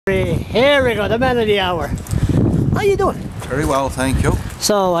Here we go, the man of the hour. How you doing? Very well, thank you.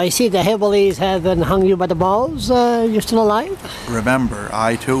 So I see the hillbillies haven't hung you by the balls. You're still alive? Remember,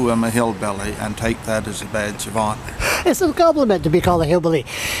 I too am a hillbilly and take that as a badge of honor. It's a compliment to be called a hillbilly.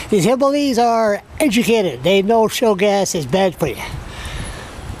 These hillbillies are educated. They know shale gas is bad for you.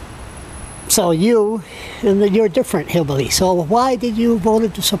 So you're a different hillbilly. So why did you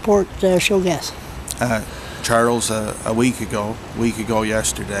vote to support shale gas? Charles, a week ago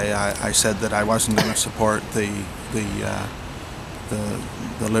yesterday, I said that I wasn't going to support the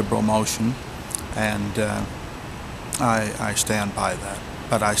Liberal motion, and I stand by that.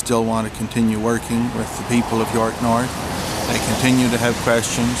 But I still want to continue working with the people of York North. They continue to have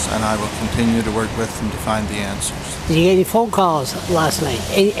questions, and I will continue to work with them to find the answers. Did you get any phone calls last night?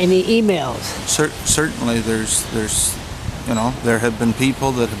 Any emails? Certainly, there have been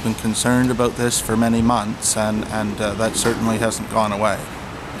people that have been concerned about this for many months, and that certainly hasn't gone away.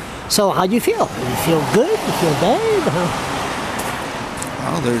 So how do you feel? Do you feel good? Do you feel bad?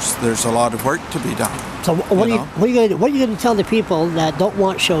 Well, there's a lot of work to be done. So what are you going to tell the people that don't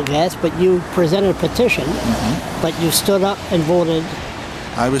want shale gas, but you presented a petition, but you stood up and voted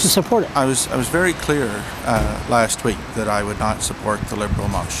to support it? I was very clear last week that I would not support the Liberal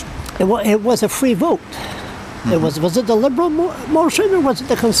motion. It was a free vote. Was it the Liberal motion or was it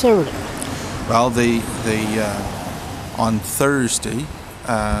the Conservative? Well, on Thursday,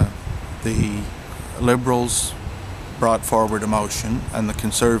 the Liberals brought forward a motion and the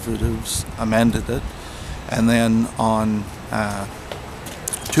Conservatives amended it, and then on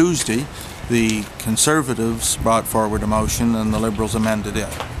Tuesday the Conservatives brought forward a motion and the Liberals amended it.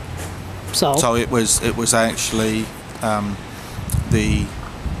 So it was actually the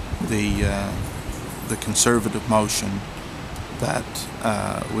Conservative motion that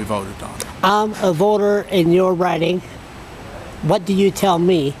we voted on. I'm a voter in your riding. What do you tell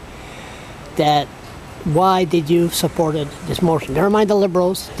me why did you support this motion? Never mind the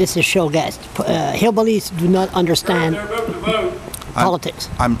Liberals, this is shale gas. Hillbillies do not understand politics.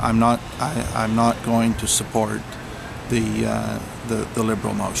 I'm not going to support the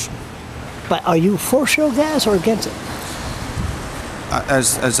Liberal motion. But are you for shale gas or against it?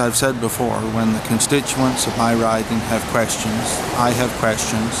 As I've said before, when the constituents of my riding have questions, I have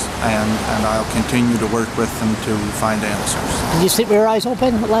questions, and I'll continue to work with them to find answers. Did you sleep with your eyes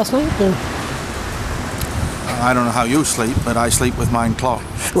open last night? I don't know how you sleep, but I sleep with mine closed.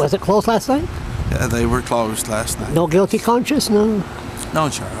 Was it closed last night? Yeah, they were closed last night. No guilty conscience? No? No,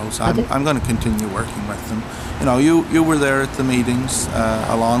 Charles. I'm going to continue working with them. You know, you were there at the meetings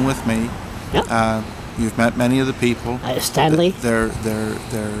along with me. Yep. You've met many of the people. Stanley. They're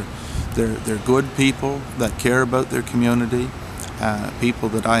good people that care about their community. People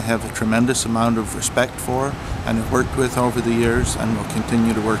that I have a tremendous amount of respect for and have worked with over the years and will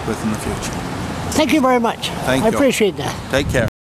continue to work with in the future. Thank you very much. Thank you. I appreciate that. Take care.